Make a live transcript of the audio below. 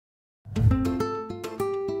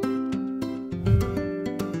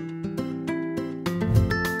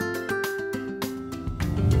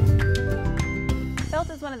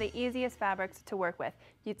the easiest fabrics to work with.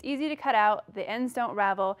 It's easy to cut out, the ends don't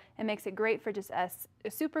ravel, and makes it great for just a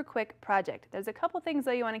super quick project. There's a couple things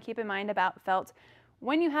though you want to keep in mind about felt.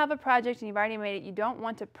 When you have a project and you've already made it, you don't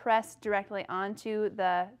want to press directly onto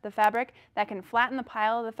the fabric. That can flatten the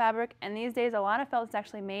pile of the fabric, and these days a lot of felt is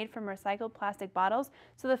actually made from recycled plastic bottles,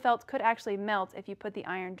 so the felt could actually melt if you put the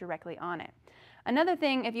iron directly on it. Another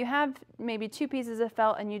thing, if you have maybe 2 pieces of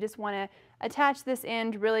felt and you just want to attach this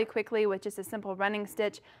end really quickly with just a simple running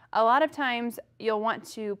stitch, a lot of times you'll want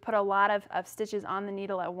to put a lot of stitches on the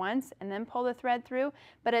needle at once and then pull the thread through,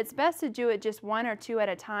 but it's best to do it just 1 or 2 at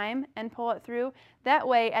a time and pull it through. That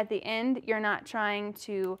way at the end you're not trying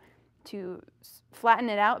to flatten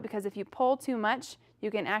it out, because if you pull too much you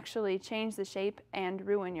can actually change the shape and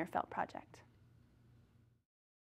ruin your felt project.